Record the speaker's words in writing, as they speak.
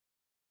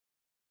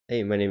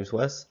Hey, my name is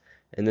Wes.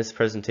 In this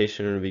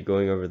presentation, I'm going to be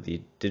going over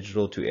the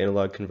digital to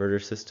analog converter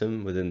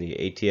system within the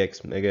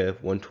Xmega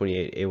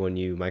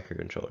 128A1U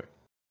microcontroller.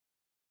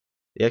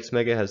 The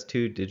Xmega has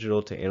two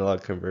digital to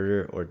analog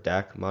converter or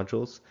DAC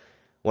modules,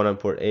 one on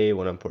port A,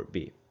 one on port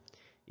B.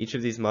 Each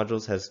of these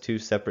modules has two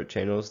separate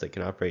channels that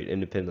can operate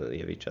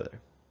independently of each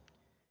other.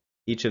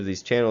 Each of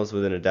these channels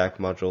within a DAC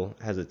module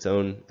has its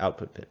own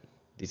output pin.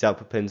 These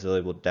output pins are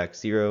labeled DAC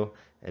 0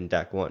 and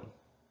DAC 1.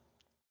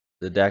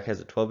 The DAC has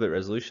a 12-bit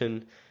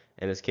resolution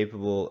and is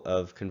capable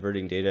of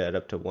converting data at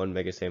up to 1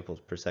 megasamples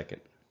per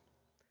second.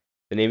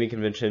 The naming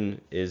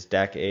convention is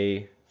DAC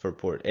A for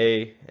port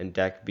A and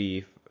DAC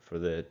B for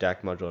the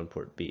DAC module on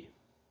port B.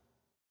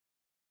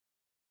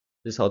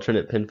 This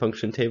alternate pin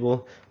function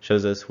table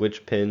shows us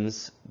which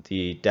pins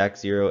the DAC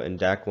 0 and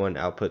DAC 1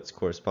 outputs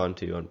correspond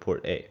to on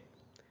port A.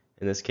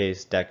 In this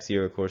case, DAC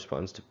 0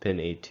 corresponds to pin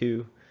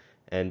A2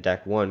 and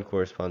DAC 1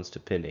 corresponds to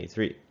pin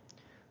A3.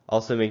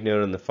 Also make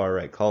note on the far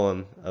right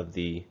column of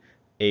the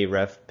A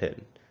ref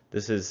pin.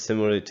 This is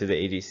similar to the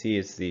ADC,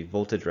 it's the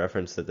voltage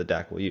reference that the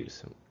DAC will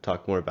use. We'll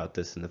talk more about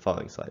this in the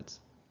following slides.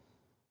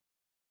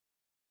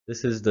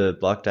 This is the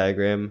block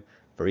diagram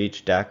for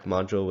each DAC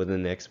module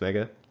within the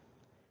Xmega.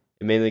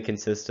 It mainly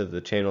consists of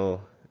the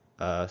channel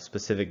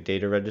specific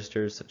data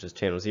registers such as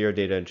channel 0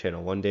 data and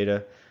channel 1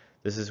 data.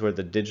 This is where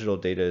the digital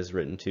data is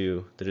written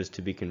to that is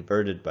to be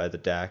converted by the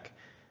DAC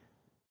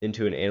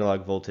into an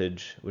analog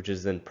voltage which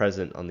is then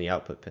present on the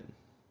output pin.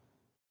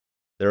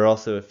 There are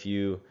also a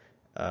few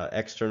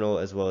external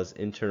as well as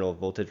internal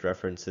voltage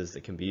references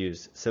that can be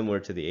used, similar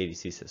to the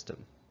ADC system.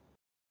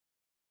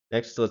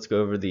 Next, let's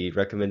go over the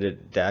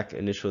recommended DAC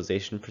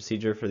initialization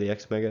procedure for the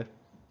Xmega.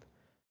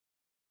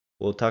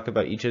 We'll talk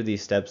about each of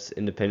these steps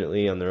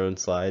independently on their own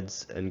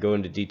slides and go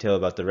into detail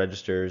about the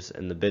registers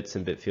and the bits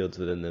and bit fields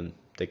within them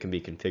that can be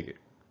configured.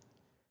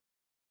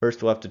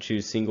 First, we'll have to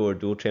choose single or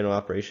dual channel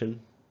operation.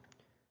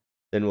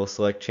 Then we'll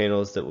select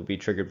channels that will be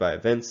triggered by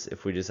events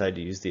if we decide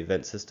to use the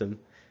event system.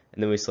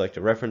 And then we select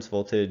a reference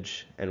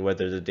voltage and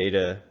whether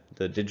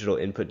the digital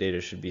input data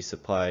should be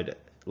supplied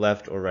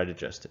left or right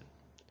adjusted.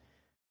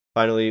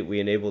 Finally, we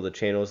enable the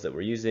channels that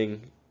we're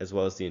using as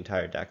well as the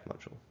entire DAC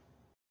module.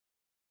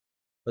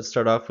 Let's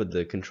start off with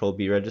the control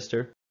B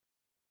register.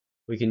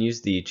 We can use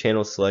the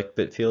channel select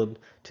bit field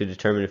to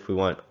determine if we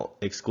want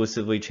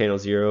exclusively channel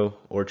 0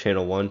 or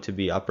channel 1 to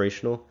be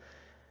operational.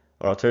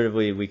 Or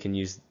alternatively, we can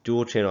use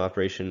dual channel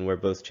operation where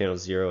both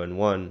channels 0 and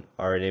 1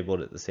 are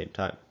enabled at the same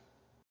time.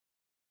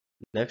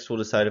 Next, we'll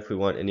decide if we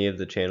want any of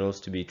the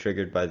channels to be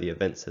triggered by the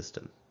event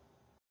system.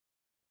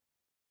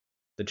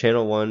 The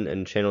channel 1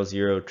 and channel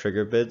 0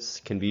 trigger bits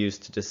can be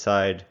used to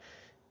decide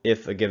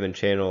if a given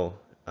channel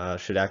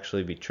should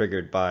actually be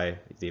triggered by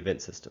the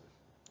event system.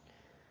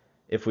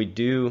 If we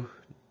do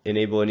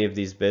enable any of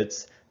these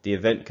bits, the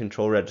event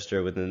control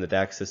register within the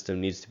DAC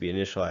system needs to be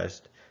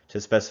initialized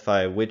to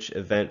specify which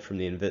event from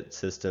the event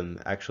system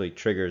actually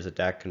triggers a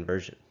DAC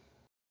conversion.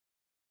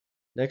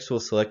 Next,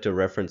 we'll select a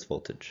reference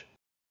voltage.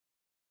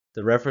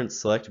 The reference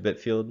select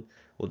bit field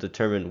will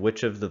determine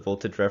which of the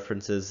voltage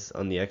references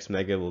on the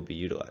Xmega will be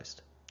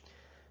utilized.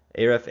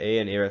 AREF A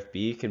and AREF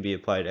B can be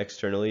applied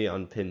externally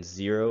on pins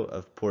 0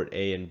 of port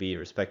A and B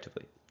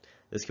respectively.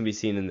 This can be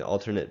seen in the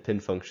alternate pin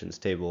functions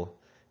table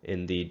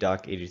in the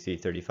Doc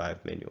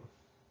 8335 manual.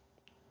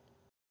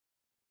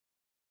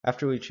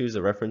 After we choose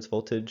a reference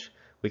voltage,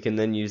 we can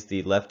then use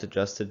the left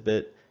adjusted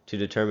bit to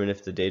determine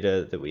if the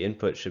data that we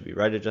input should be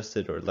right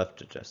adjusted or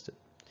left adjusted.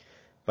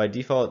 By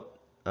default,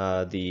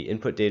 the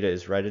input data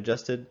is right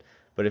adjusted,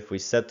 but if we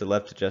set the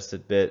left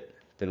adjusted bit,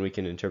 then we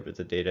can interpret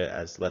the data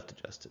as left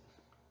adjusted.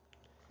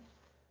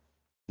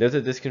 Note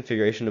that this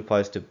configuration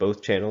applies to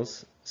both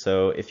channels,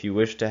 so if you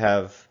wish to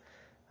have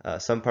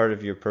some part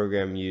of your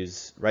program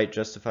use right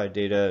justified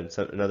data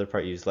and another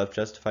part use left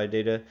justified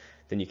data,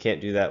 then you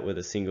can't do that with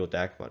a single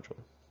DAC module.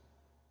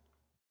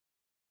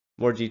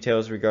 More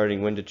details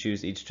regarding when to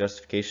choose each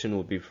justification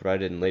will be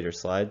provided in later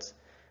slides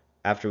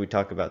after we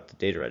talk about the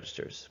data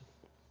registers.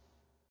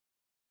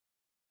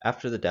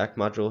 After the DAC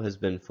module has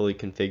been fully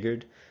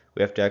configured,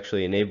 we have to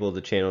actually enable the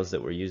channels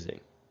that we're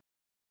using.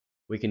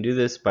 We can do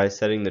this by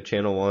setting the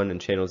channel 1 and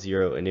channel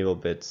 0 enable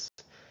bits,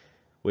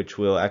 which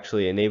will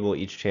actually enable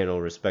each channel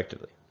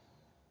respectively.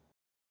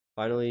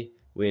 Finally,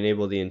 we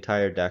enable the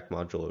entire DAC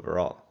module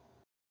overall.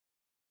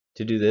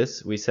 To do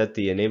this, we set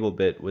the enable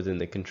bit within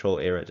the control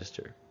A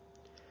register.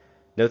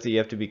 Note that you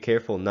have to be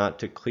careful not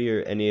to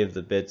clear any of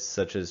the bits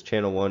such as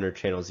channel 1 or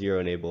channel 0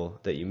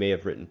 enable that you may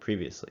have written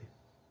previously.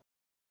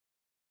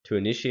 To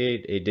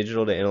initiate a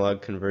digital to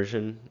analog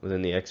conversion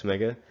within the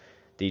Xmega,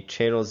 the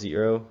channel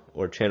 0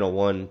 or channel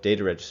 1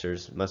 data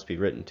registers must be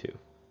written to.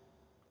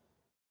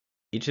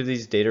 Each of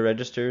these data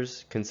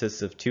registers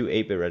consists of two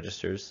 8-bit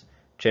registers,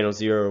 channel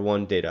 0 or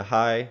 1 data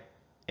high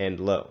and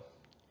low.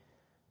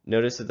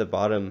 Notice at the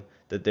bottom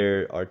that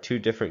there are two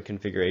different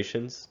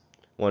configurations,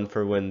 one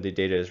for when the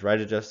data is right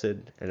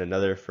adjusted and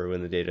another for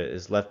when the data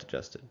is left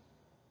adjusted.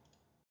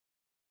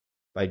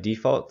 By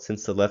default,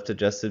 since the left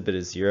adjusted bit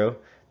is 0,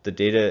 the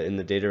data in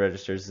the data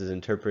registers is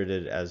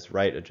interpreted as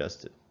right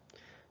adjusted.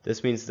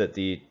 This means that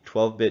the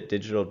 12-bit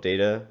digital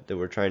data that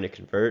we're trying to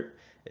convert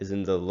is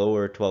in the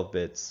lower 12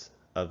 bits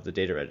of the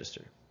data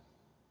register.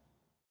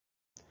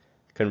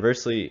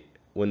 Conversely,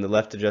 when the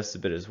left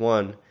adjusted bit is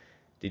 1,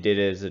 the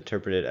data is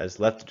interpreted as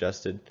left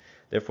adjusted.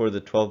 Therefore,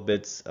 the 12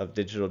 bits of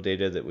digital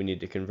data that we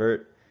need to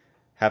convert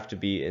have to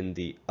be in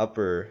the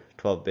upper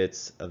 12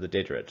 bits of the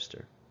data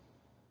register.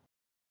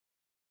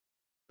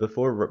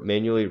 Before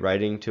manually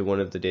writing to one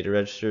of the data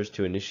registers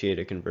to initiate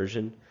a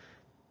conversion,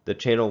 the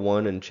channel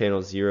 1 and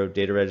channel 0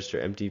 data register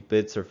empty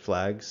bits or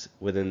flags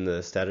within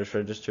the status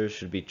register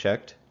should be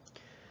checked.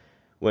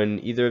 When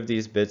either of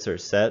these bits are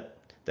set,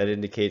 that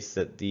indicates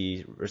that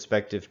the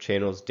respective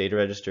channel's data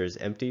register is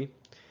empty,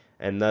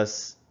 and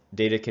thus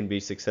data can be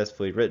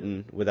successfully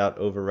written without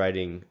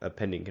overriding a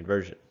pending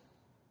conversion.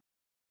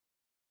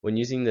 When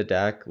using the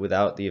DAC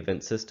without the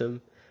event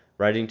system,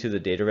 writing to the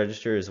data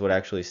register is what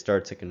actually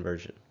starts a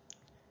conversion.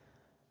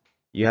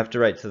 You have to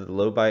write to the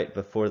low byte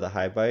before the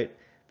high byte,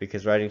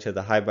 because writing to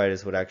the high byte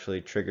is what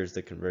actually triggers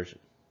the conversion.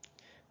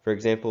 For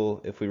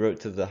example, if we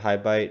wrote to the high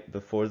byte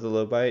before the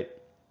low byte,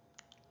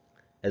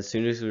 as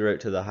soon as we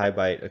wrote to the high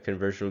byte, a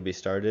conversion would be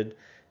started,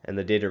 and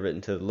the data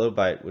written to the low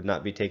byte would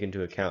not be taken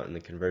into account in the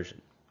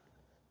conversion.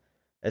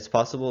 It's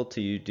possible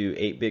to do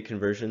 8-bit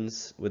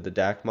conversions with the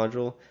DAC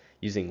module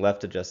using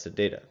left-adjusted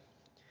data.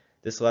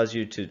 This allows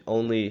you to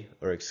only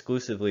or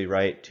exclusively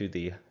write to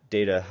the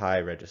data high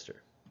register.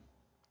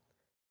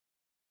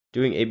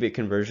 Doing 8-bit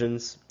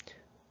conversions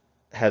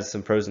has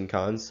some pros and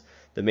cons.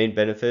 The main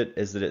benefit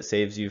is that it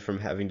saves you from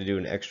having to do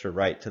an extra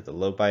write to the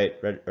low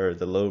byte or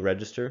the low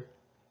register.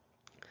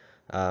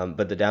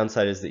 But the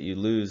downside is that you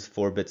lose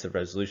 4 bits of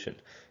resolution,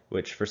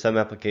 which for some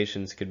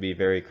applications could be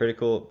very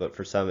critical, but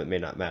for some it may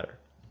not matter.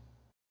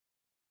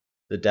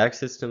 The DAC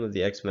system of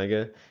the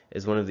Xmega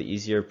is one of the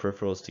easier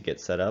peripherals to get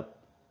set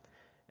up,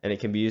 and it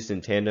can be used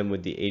in tandem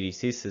with the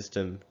ADC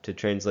system to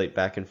translate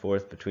back and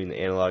forth between the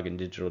analog and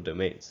digital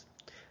domains.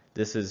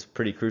 This is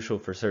pretty crucial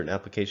for certain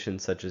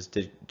applications such as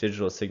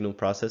digital signal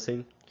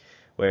processing,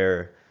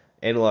 where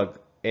analog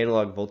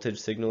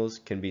voltage signals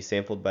can be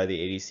sampled by the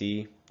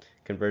ADC,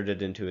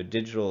 converted into a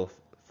digital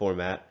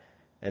format,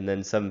 and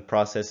then some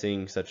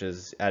processing such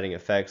as adding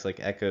effects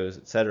like echoes,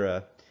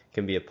 etc.,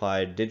 can be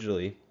applied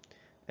digitally,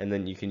 and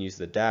then you can use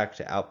the DAC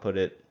to output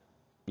it,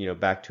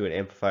 back to an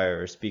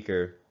amplifier or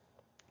speaker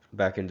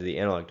back into the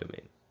analog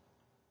domain.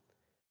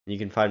 You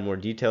can find more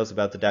details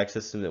about the DAC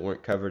system that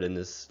weren't covered in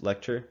this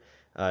lecture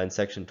in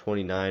section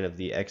 29 of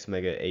the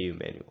Xmega AU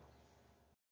manual.